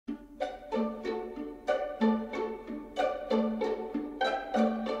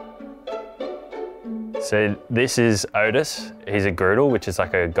So this is Otis. He's a Groodle, which is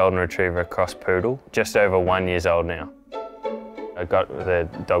like a golden retriever cross poodle, just over 1 year old now. I got the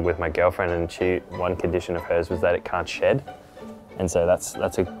dog with my girlfriend, and one condition of hers was that it can't shed. And so that's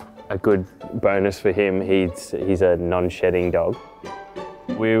a good bonus for him. He's a non-shedding dog.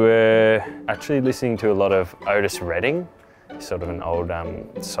 We were actually listening to a lot of Otis Redding, sort of an old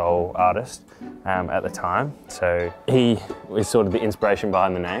soul artist at the time. So he was sort of the inspiration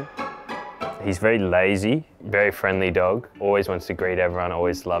behind the name. He's very lazy, very friendly dog, always wants to greet everyone,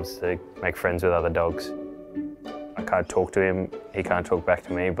 always loves to make friends with other dogs. I can't talk to him, he can't talk back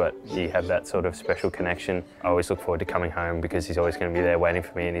to me, but you have that sort of special connection. I always look forward to coming home because he's always going to be there waiting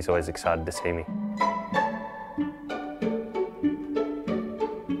for me, and he's always excited to see me.